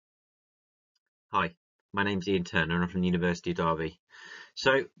Hi, my name's Ian Turner and I'm from the University of Derby.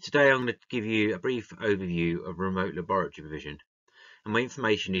 So today I'm going to give you a brief overview of remote laboratory provision, and my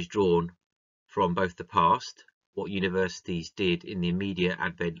information is drawn from both the past, what universities did in the immediate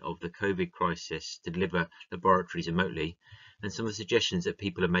advent of the COVID crisis to deliver laboratories remotely, and some of the suggestions that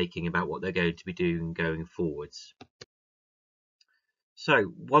people are making about what they're going to be doing going forwards. So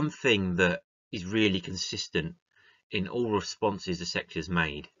one thing that is really consistent in all responses the sector has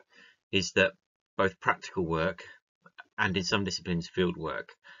made is that both practical work and in some disciplines field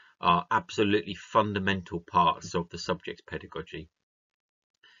work are absolutely fundamental parts of the subject's pedagogy.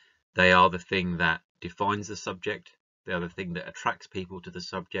 They are the thing that defines the subject, they are the thing that attracts people to the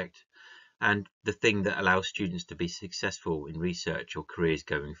subject, and the thing that allows students to be successful in research or careers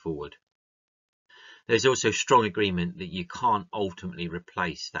going forward. There's also strong agreement that you can't ultimately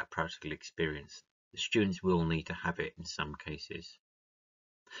replace that practical experience. The students will need to have it in some cases.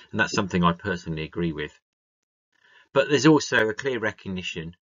 And that's something I personally agree with. But there's also a clear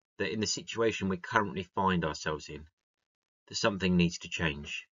recognition that in the situation we currently find ourselves in, that something needs to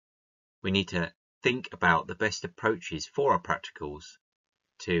change. We need to think about the best approaches for our practicals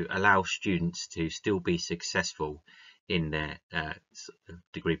to allow students to still be successful in their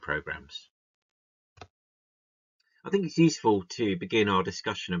degree programs. I think it's useful to begin our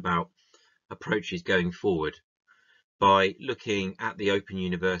discussion about approaches going forward by looking at the Open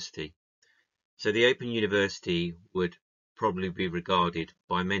University. So the Open University would probably be regarded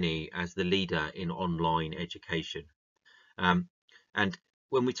by many as the leader in online education. And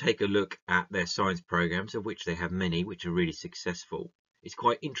when we take a look at their science programs, of which they have many, which are really successful, it's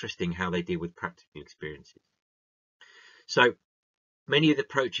quite interesting how they deal with practical experiences. So many of the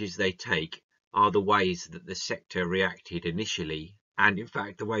approaches they take are the ways that the sector reacted initially, and in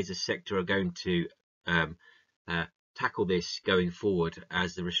fact the ways the sector are going to tackle this going forward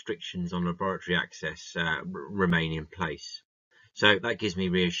as the restrictions on laboratory access remain in place. So that gives me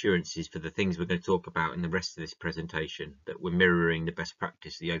reassurances for the things we're going to talk about in the rest of this presentation, that we're mirroring the best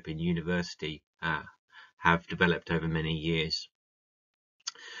practice the Open University have developed over many years.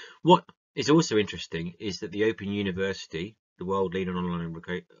 What is also interesting is that the Open University, the world leader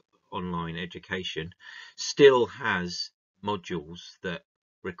in online education, still has modules that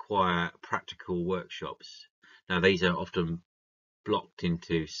require practical workshops. Now these are often blocked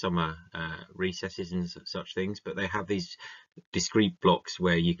into summer recesses and such things, but they have these discrete blocks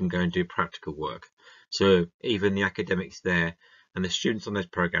where you can go and do practical work. So even the academics there and the students on those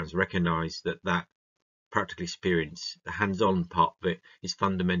programs recognize that that practical experience, the hands-on part of it, is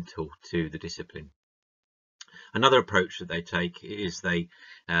fundamental to the discipline. Another approach that they take is they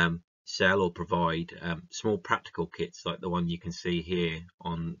sell or provide small practical kits like the one you can see here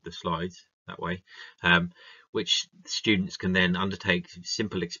on the slides that way, which students can then undertake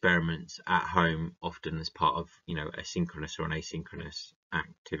simple experiments at home, often as part of a synchronous or an asynchronous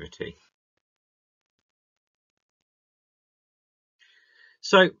activity.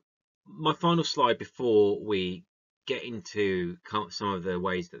 So my final slide before we get into some of the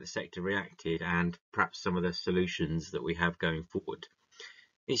ways that the sector reacted and perhaps some of the solutions that we have going forward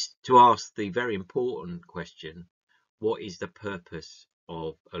is to ask the very important question: what is the purpose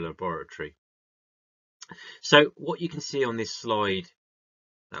of a laboratory? So what you can see on this slide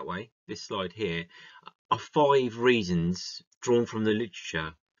that way, this slide here, are 5 reasons drawn from the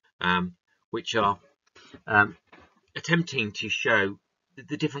literature, which are attempting to show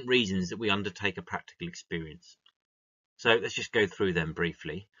the different reasons that we undertake a practical experience. So let's just go through them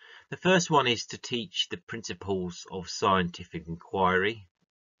briefly. The first one is to teach the principles of scientific inquiry,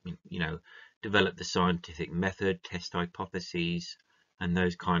 develop the scientific method, test hypotheses, and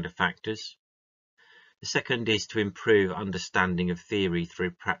those kind of factors. The second is to improve understanding of theory through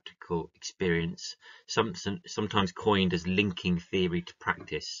practical experience, sometimes coined as linking theory to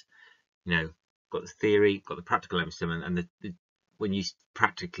practice. Got the theory, got the practical elements, and when you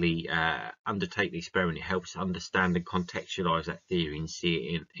practically undertake the experiment, it helps understand and contextualize that theory and see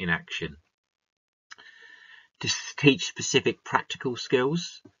it in action. To teach specific practical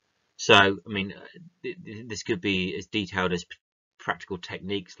skills. So, this could be as detailed as practical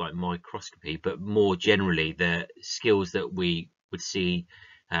techniques like microscopy, but more generally the skills that we would see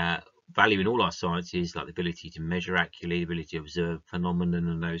value in all our sciences, like the ability to measure accurately, the ability to observe phenomena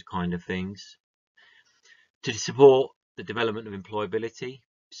and those kind of things. To support the development of employability,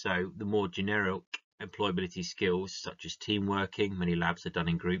 so the more generic employability skills such as team working, many labs are done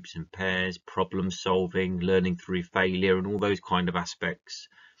in groups and pairs, problem solving, learning through failure, and all those kind of aspects.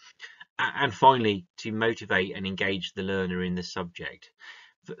 And finally, to motivate and engage the learner in the subject.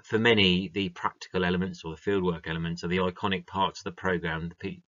 For many, the practical elements or the fieldwork elements are the iconic parts of the program,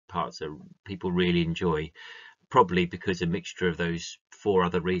 the parts that people really enjoy, probably because a mixture of those 4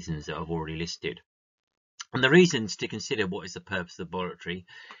 other reasons that I've already listed. And the reasons to consider what is the purpose of the laboratory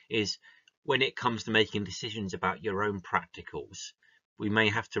is when it comes to making decisions about your own practicals, we may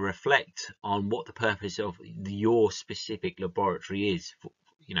have to reflect on what the purpose of your specific laboratory is.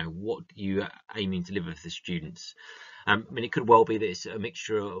 You know, what you are aiming to deliver for the students. I mean, it could well be that it's a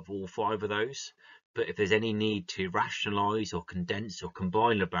mixture of all 5 of those, but if there's any need to rationalise or condense or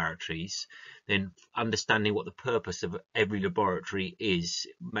combine laboratories, then understanding what the purpose of every laboratory is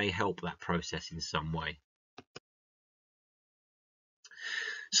may help that process in some way.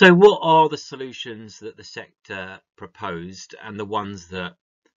 So what are the solutions that the sector proposed and the ones that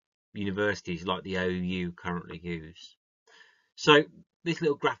universities like the OU currently use? So this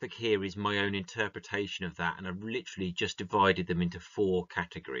little graphic here is my own interpretation of that, and I've literally just divided them into 4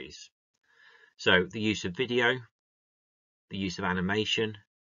 categories. So the use of video, the use of animation,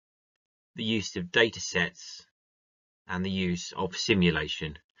 the use of data sets, and the use of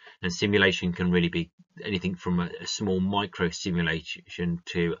simulation. And simulation can really be anything from a small micro simulation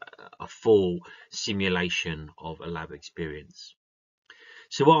to a full simulation of a lab experience.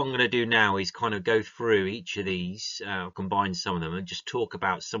 So what I'm going to do now is kind of go through each of these, combine some of them, and just talk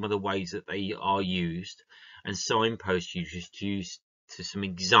about some of the ways that they are used, and signpost users to some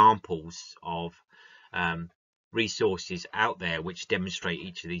examples of resources out there which demonstrate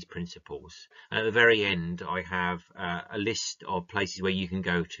each of these principles. And at the very end, I have a list of places where you can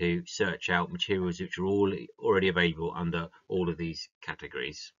go to search out materials which are all already available under all of these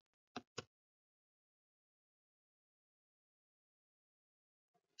categories.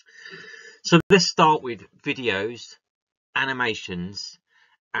 So let's start with videos, animations,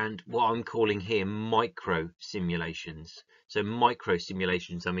 and what I'm calling here micro simulations. So micro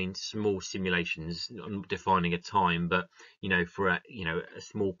simulations, I mean small simulations. I'm not defining a time, but you know, for a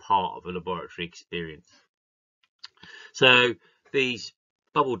small part of a laboratory experience. So these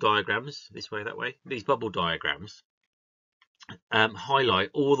bubble diagrams, this way, that way, these bubble diagrams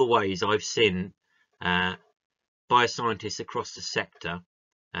highlight all the ways I've seen bioscientists across the sector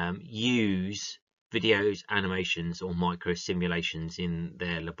use videos, animations, or micro simulations in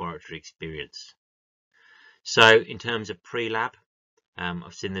their laboratory experience. So in terms of pre-lab,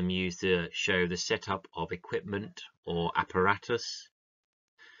 I've seen them use to show the setup of equipment or apparatus.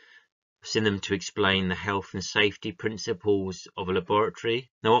 I've seen them to explain the health and safety principles of a laboratory.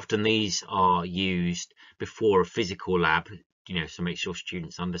 Now often these are used before a physical lab, you know, to make sure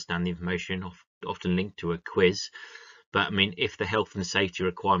students understand the information, often linked to a quiz. But I mean, if the health and safety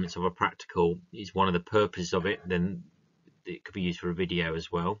requirements of a practical is one of the purposes of it, then it could be used for a video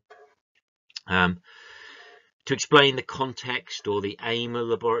as well. To explain the context or the aim of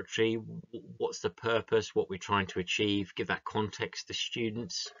the laboratory, what's the purpose, what we're trying to achieve, give that context to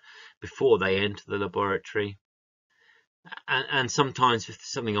students before they enter the laboratory. And sometimes with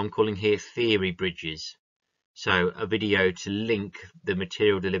something I'm calling here theory bridges. So a video to link the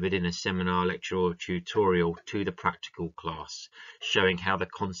material delivered in a seminar, lecture or tutorial to the practical class, showing how the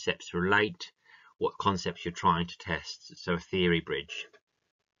concepts relate, what concepts you're trying to test. So a theory bridge.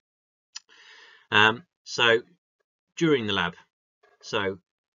 So during the lab, so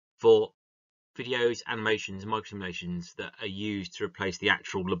for videos, animations, microsimulations that are used to replace the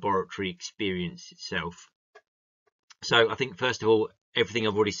actual laboratory experience itself. So I think first of all, everything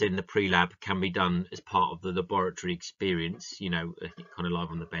I've already said in the pre-lab can be done as part of the laboratory experience, you know, kind of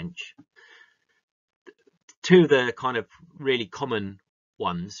live on the bench. 2 of the kind of really common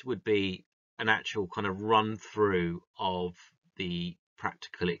ones would be an actual kind of run through of the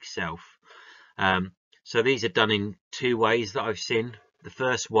practical itself. So these are done in 2 ways that I've seen. The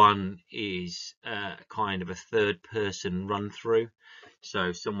first one is kind of a 3rd person run through.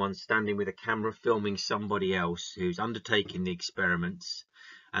 So someone's standing with a camera filming somebody else who's undertaking the experiments,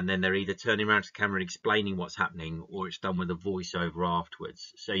 and then they're either turning around to the camera and explaining what's happening, or it's done with a voiceover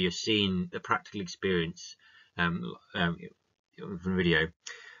afterwards. So you're seeing the practical experience from video.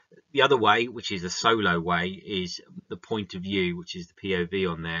 The other way, which is a solo way, is the point of view, which is the POV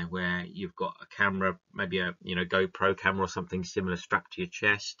on there, where you've got a camera, maybe a GoPro camera or something similar strapped to your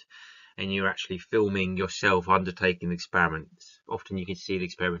chest, and you're actually filming yourself undertaking the experiments. Often you can see the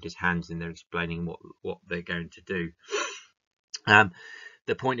experimenter's hands and they're explaining what they're going to do.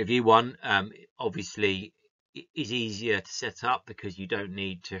 The point of view one obviously is easier to set up because you don't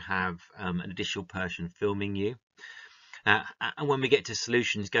need to have an additional person filming you. And when we get to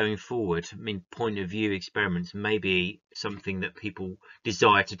solutions going forward, I mean, point of view experiments may be something that people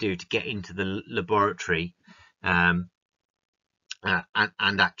desire to do to get into the laboratory and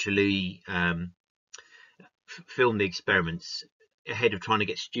actually film the experiments. ahead of trying to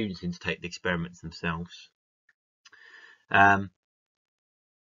get students in to take the experiments themselves.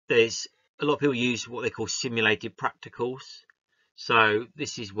 There's a lot of people use what they call simulated practicals. So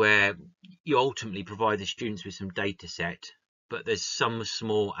this is where you ultimately provide the students with some data set, but there's some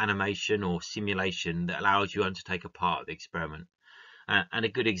small animation or simulation that allows you to undertake a part of the experiment. And a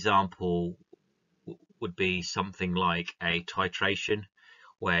good example would be something like a titration,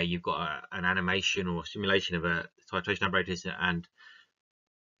 where you've got an animation or simulation of a titration apparatus, and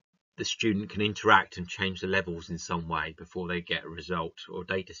the student can interact and change the levels in some way before they get a result or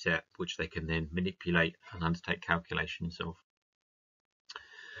data set, which they can then manipulate and undertake calculations of.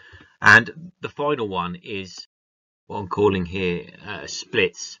 And the final one is what I'm calling here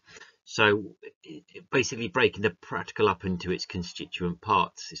splits. So basically breaking the practical up into its constituent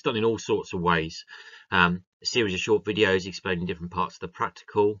parts. It's done in all sorts of ways. A series of short videos explaining different parts of the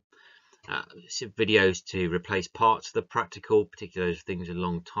practical. Videos to replace parts of the practical, particularly those things with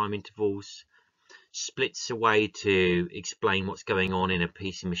long time intervals. Splits a way to explain what's going on in a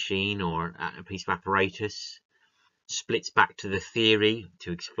piece of machine or a piece of apparatus. Splits back to the theory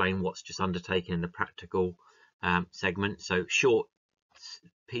to explain what's just undertaken in the practical segment. So short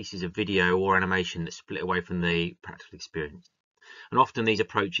pieces of video or animation that split away from the practical experience. And often these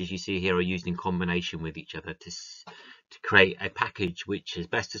approaches you see here are used in combination with each other to create a package which, as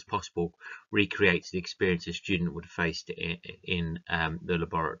best as possible, recreates the experience a student would have faced in the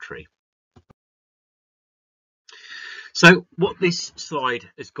laboratory. So what this slide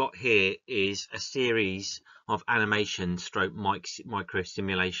has got here is a series of animation stroke micro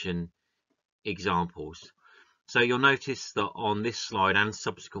simulation examples. So you'll notice that on this slide and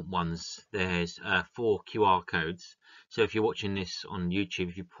subsequent ones, there's 4 QR codes. So if you're watching this on YouTube,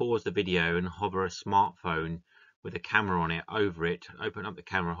 if you pause the video and hover a smartphone with a camera on it over it, open up the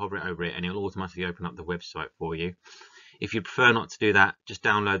camera, hover it over it, and it'll automatically open up the website for you. If you prefer not to do that, just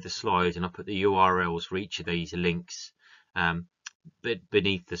download the slides, and I'll put the URLs for each of these links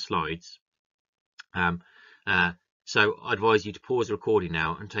beneath the slides. So I advise you to pause the recording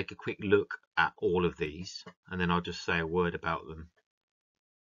now and take a quick look at all of these, and then I'll just say a word about them.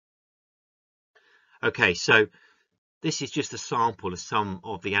 Okay, so this is just a sample of some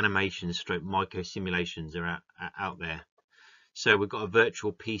of the animation stroke micro simulations that are out there. So we've got a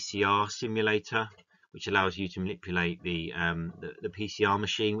virtual PCR simulator, which allows you to manipulate the PCR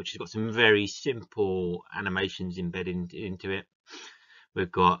machine, which has got some very simple animations embedded into it.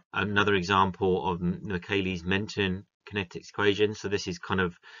 We've got another example of Micheli's-Menten kinetics equation. So this is kind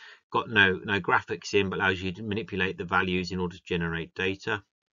of got no graphics in, but allows you to manipulate the values in order to generate data.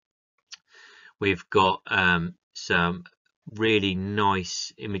 We've got some really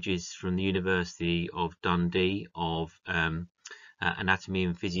nice images from the University of Dundee of anatomy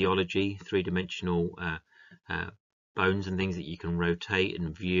and physiology, three-dimensional bones and things that you can rotate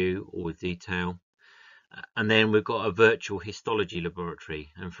and view all with detail. And then we've got a virtual histology laboratory,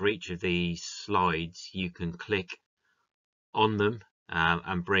 and for each of these slides you can click on them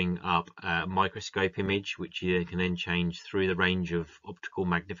and bring up a microscope image, which you can then change through the range of optical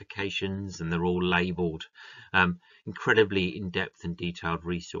magnifications, and they're all labeled. Incredibly in-depth and detailed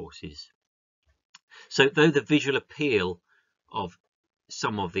resources. So though the visual appeal of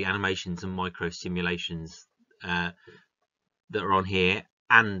some of the animations and micro simulations that are on here,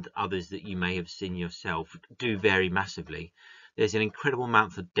 and others that you may have seen yourself, do vary massively, there's an incredible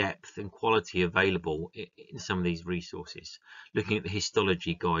amount of depth and quality available in some of these resources. Looking at the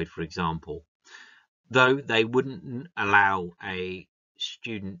histology guide, for example, though they wouldn't allow a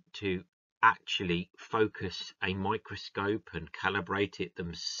student to actually focus a microscope and calibrate it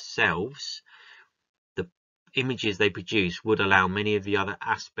themselves, the images they produce would allow many of the other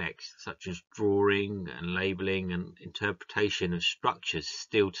aspects, such as drawing and labeling and interpretation of structures,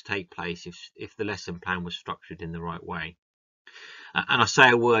 still to take place if the lesson plan was structured in the right way. And I'll say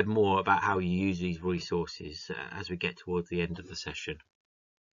a word more about how you use these resources as we get towards the end of the session.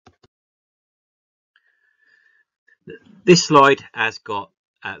 This slide has got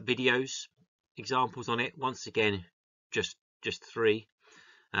videos examples on it. Once again, just 3.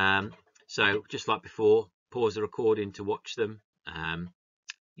 So just like before, pause the recording to watch them.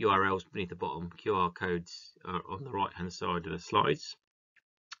 URLs beneath the bottom, QR codes are on the right hand side of the slides.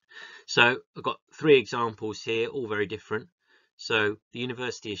 So I've got 3 examples here, all very different. So the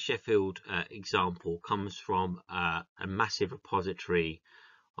University of Sheffield example comes from a massive repository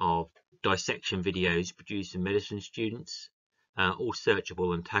of dissection videos produced in medicine students, all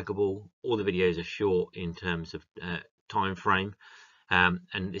searchable and taggable. All the videos are short in terms of time frame, and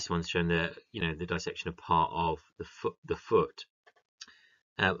this one's showing the dissection of part of the foot.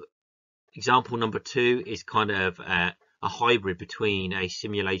 Example number 2 is kind of a hybrid between a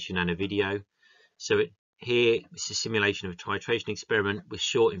simulation and a video. So here it's a simulation of a titration experiment with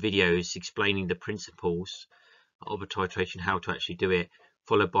short videos explaining the principles of a titration, how to actually do it,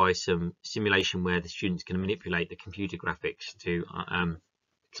 followed by some simulation where the students can manipulate the computer graphics to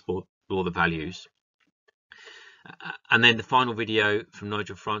explore the values. And then the final video from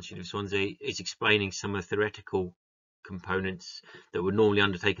Nigel Francis of Swansea is explaining some of the theoretical components that would normally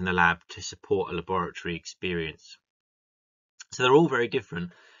undertake in the lab to support a laboratory experience. So they're all very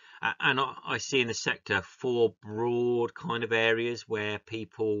different, and I see in the sector 4 broad kind of areas where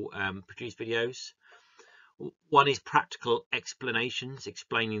people produce videos. One is practical explanations,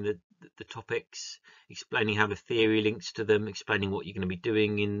 explaining the topics, explaining how the theory links to them, explaining what you're going to be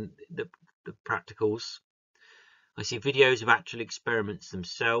doing in the practicals. I see videos of actual experiments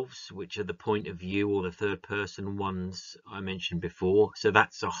themselves, which are the point of view or the third person ones I mentioned before. So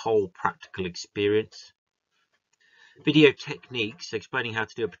that's a whole practical experience. Video techniques, explaining how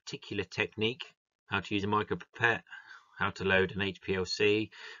to do a particular technique, how to use a micropipette, how to load an HPLC,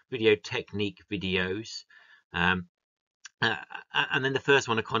 video technique videos. And then the first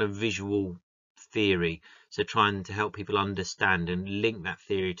one, a kind of visual theory, so trying to help people understand and link that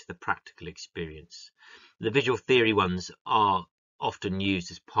theory to the practical experience. The visual theory ones are often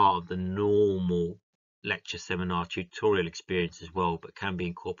used as part of the normal lecture, seminar, tutorial experience as well, but can be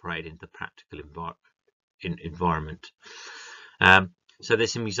incorporated into the practical environment. So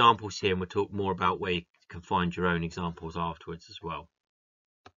there's some examples here, and we'll talk more about where you can find your own examples afterwards as well.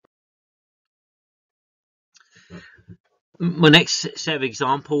 My next set of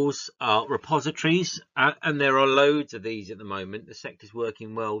examples are repositories, and there are loads of these at the moment. The sector's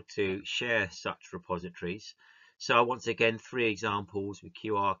working well to share such repositories. So once again, 3 examples with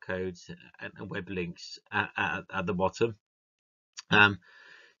QR codes and web links at the bottom.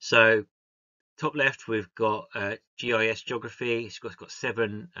 So top left, we've got GIS geography. It's got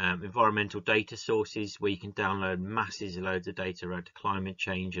 7 environmental data sources where you can download masses of loads of data around climate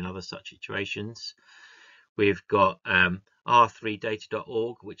change and other such situations. We've got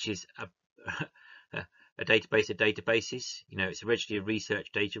r3data.org, which is a database of databases. You know, it's a registry of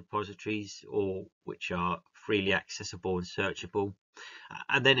research data repositories, or which are freely accessible and searchable.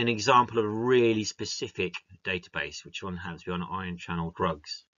 And then an example of a really specific database, which one happens to be on ion channel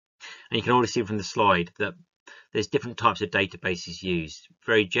drugs. And you can already see from the slide that there's different types of databases used.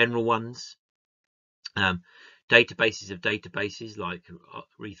 Very general ones, databases of databases like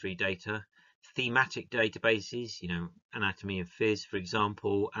re3data, thematic databases, you know, anatomy and phys, for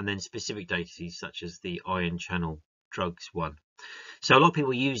example, and then specific databases such as the ion channel drugs one. So a lot of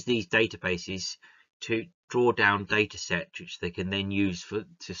people use these databases to draw down data sets which they can then use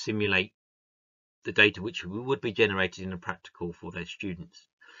to simulate the data which would be generated in a practical for their students.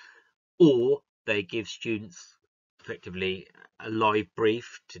 Or they give students effectively a live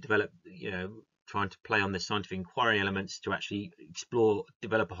brief to develop, you know, trying to play on the scientific inquiry elements to actually explore,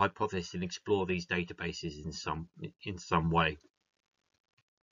 develop a hypothesis and explore these databases in some way.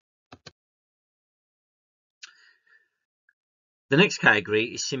 The next category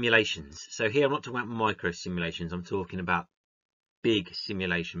is simulations. So here I'm not talking about micro simulations, I'm talking about big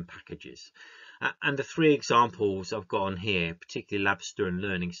simulation packages. And the 3 examples I've got on here, particularly Labster and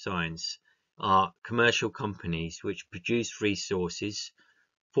Learning Science, are commercial companies which produce resources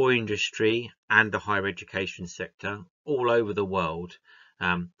for industry and the higher education sector all over the world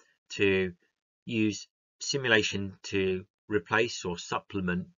to use simulation to replace or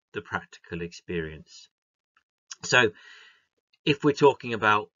supplement the practical experience. So if we're talking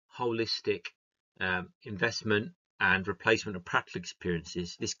about holistic investment and replacement of practical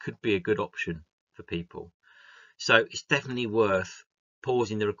experiences, this could be a good option for people. So it's definitely worth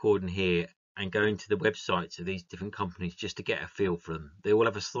pausing the recording here and going to the websites of these different companies just to get a feel for them. They all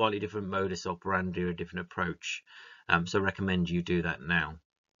have a slightly different modus operandi, a different approach. So I recommend you do that now.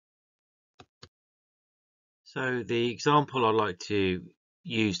 So the example I'd like to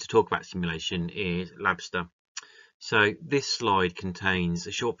use to talk about simulation is Labster. So this slide contains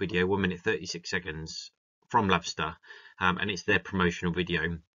a short video, 1 minute 36 seconds from Labster, and it's their promotional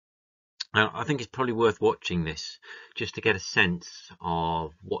video. I think it's probably worth watching this just to get a sense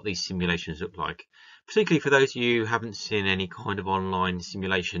of what these simulations look like, particularly for those of you who haven't seen any kind of online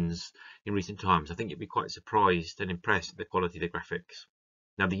simulations in recent times. I think you'll be quite surprised and impressed at the quality of the graphics.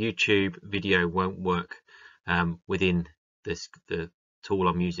 Now the YouTube video won't work within the tool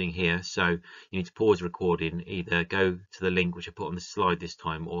I'm using here, so you need to pause the recording, either go to the link which I put on the slide this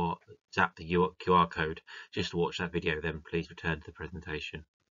time or tap the QR code just to watch that video, then please return to the presentation.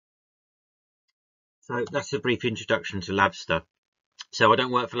 So that's a brief introduction to Labster. So I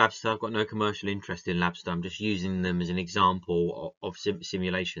don't work for Labster. I've got no commercial interest in Labster. I'm just using them as an example of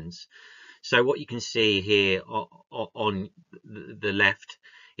simulations. So what you can see here on the left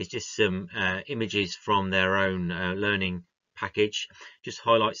is just some images from their own learning package. Just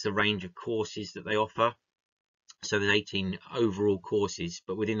highlights the range of courses that they offer. So there's 18 overall courses,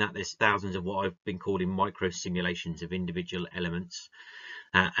 but within that there's thousands of what I've been calling micro simulations of individual elements.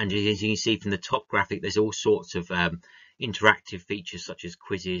 And as you can see from the top graphic, there's all sorts of interactive features such as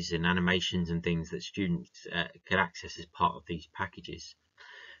quizzes and animations and things that students can access as part of these packages.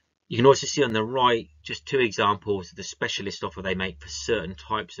 You can also see on the right just two examples of the specialist offer they make for certain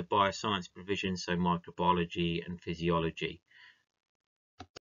types of bioscience provision, so microbiology and physiology.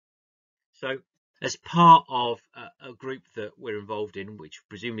 So as part of a group that we're involved in, which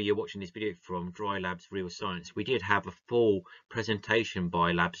presumably you're watching this video from, Dry Labs Real Science, we did have a full presentation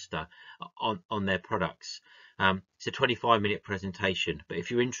by Labster on their products. It's a 25-minute presentation, but if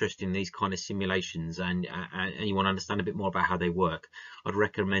you're interested in these kind of simulations and you want to understand a bit more about how they work, I'd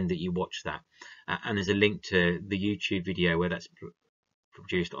recommend that you watch that. And there's a link to the YouTube video where that's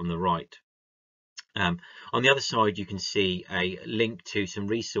produced on the right. On the other side, you can see a link to some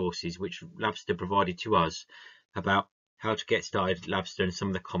resources which Labster provided to us about how to get started at Labster and some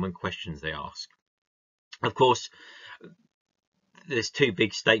of the common questions they ask. Of course, there's two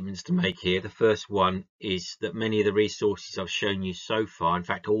big statements to make here. The first one is that many of the resources I've shown you so far, in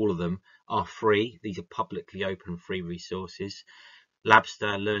fact all of them, are free. These are publicly open free resources.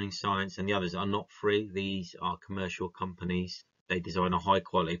 Labster, Learning Science and the others are not free. These are commercial companies. They design a high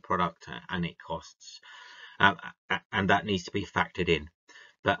quality product and it costs, and that needs to be factored in.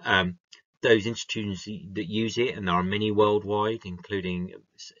 But those institutions that use it, and there are many worldwide, including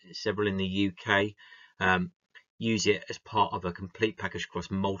several in the UK, use it as part of a complete package across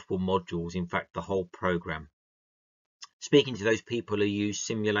multiple modules, in fact the whole program. Speaking to those people who use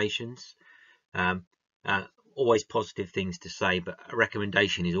simulations, always positive things to say, but a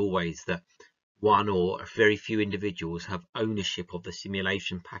recommendation is always that one or very few individuals have ownership of the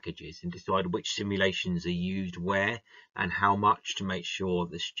simulation packages and decide which simulations are used where and how much to make sure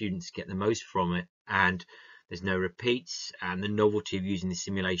the students get the most from it and there's no repeats, and the novelty of using the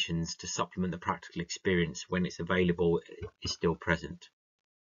simulations to supplement the practical experience when it's available is still present.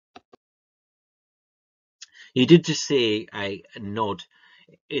 You did just see a nod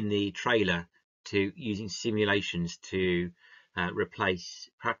in the trailer to using simulations to replace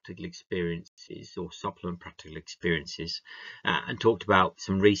practical experiences or supplement practical experiences, and talked about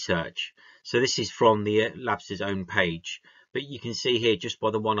some research. So this is from the Labster's own page, but you can see here just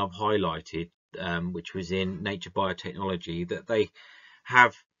by the one I've highlighted, which was in Nature Biotechnology, that they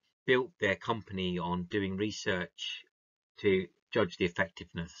have built their company on doing research to judge the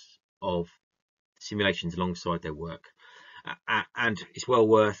effectiveness of simulations alongside their work. And it's well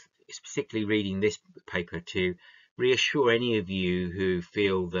worth particularly reading this paper to reassure any of you who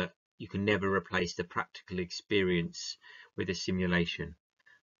feel that you can never replace the practical experience with a simulation.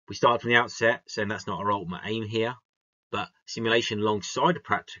 We start from the outset saying that's not our ultimate aim here, but simulation alongside a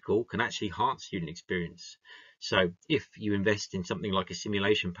practical can actually enhance student experience. So if you invest in something like a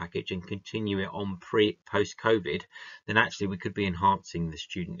simulation package and continue it on post-COVID, then actually we could be enhancing the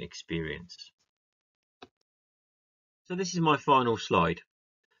student experience. So this is my final slide.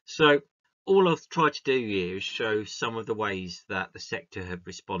 So all I've tried to do here is show some of the ways that the sector have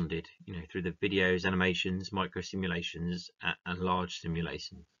responded, through the videos, animations, micro simulations, and large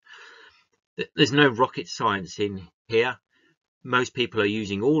simulations. There's no rocket science in here. Most people are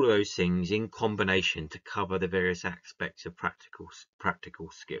using all of those things in combination to cover the various aspects of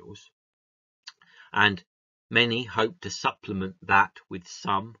practical skills. And many hope to supplement that with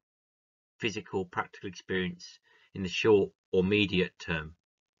some physical practical experience in the short or immediate term.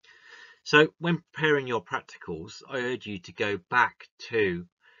 So when preparing your practicals, I urge you to go back to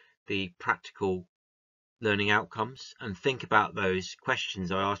the practical learning outcomes and think about those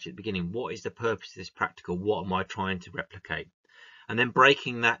questions I asked you at the beginning. What is the purpose of this practical? What am I trying to replicate? And then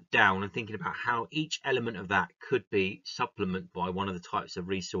breaking that down and thinking about how each element of that could be supplemented by one of the types of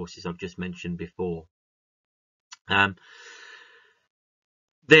resources I've just mentioned before.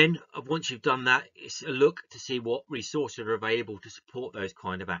 Then once you've done that, it's a look to see what resources are available to support those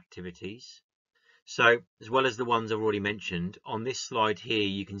kind of activities. So as well as the ones I've already mentioned, on this slide here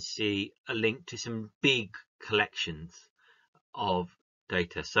you can see a link to some big collections of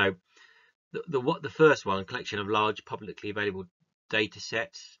data. So the first one, a collection of large publicly available data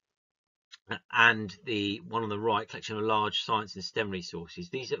sets, and the one on the right, collection of large science and STEM resources.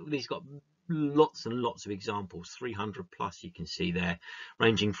 These got lots and lots of examples, 300 plus you can see there,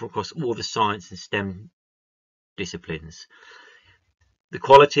 ranging from across all the science and STEM disciplines. The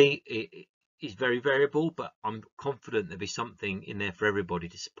quality is very variable, but I'm confident there'll be something in there for everybody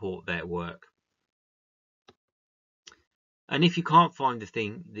to support their work. And if you can't find the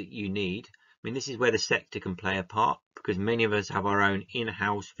thing that you need, I mean, this is where the sector can play a part, because many of us have our own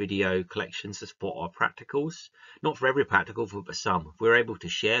in-house video collections to support our practicals. Not for every practical, but some. If we're able to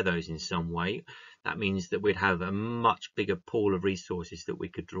share those in some way, that means that we'd have a much bigger pool of resources that we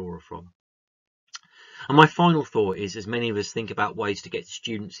could draw from. And my final thought is, as many of us think about ways to get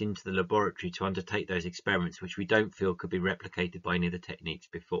students into the laboratory to undertake those experiments, which we don't feel could be replicated by any of the techniques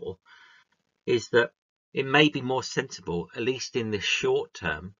before, is that it may be more sensible, at least in the short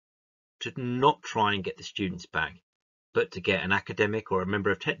term, to not try and get the students back, but to get an academic or a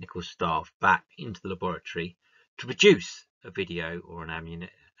member of technical staff back into the laboratory to produce a video or an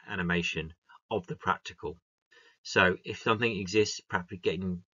animation of the practical. So if something exists, perhaps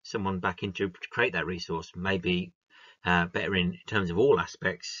getting someone back into to create that resource may be better in terms of all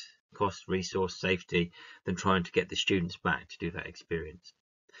aspects, cost, resource, safety, than trying to get the students back to do that experience.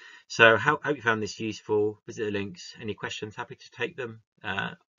 So hope you found this useful. Visit the links. Any questions, happy to take them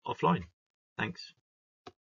offline. Thanks.